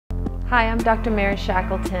Hi, I'm Dr. Mary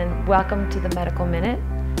Shackleton. Welcome to the Medical Minute.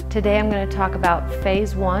 Today I'm going to talk about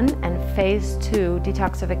Phase 1 and Phase 2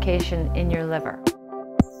 detoxification in your liver.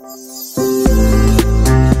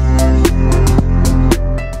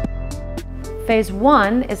 Phase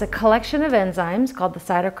 1 is a collection of enzymes called the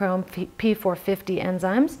cytochrome P450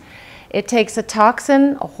 enzymes. It takes a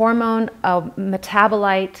toxin, a hormone, a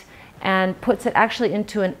metabolite, and puts it actually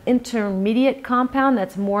into an intermediate compound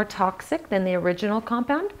that's more toxic than the original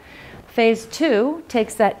compound. Phase 2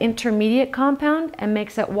 takes that intermediate compound and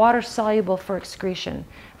makes it water soluble for excretion.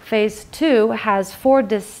 Phase 2 has 4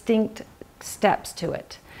 distinct steps to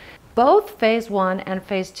it. Both Phase 1 and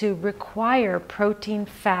Phase 2 require protein,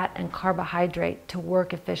 fat, and carbohydrate to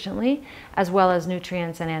work efficiently, as well as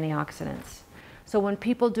nutrients and antioxidants. So when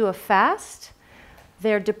people do a fast,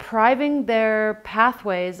 they're depriving their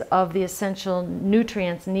pathways of the essential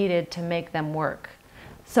nutrients needed to make them work.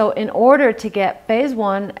 So in order to get Phase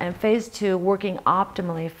 1 and Phase 2 working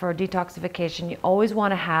optimally for detoxification, you always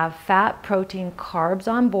want to have fat, protein, carbs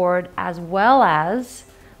on board, as well as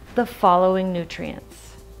the following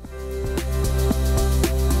nutrients.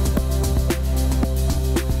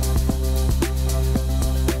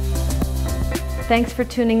 Thanks for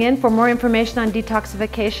tuning in. For more information on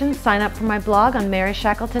detoxification, sign up for my blog on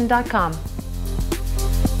maryshackleton.com.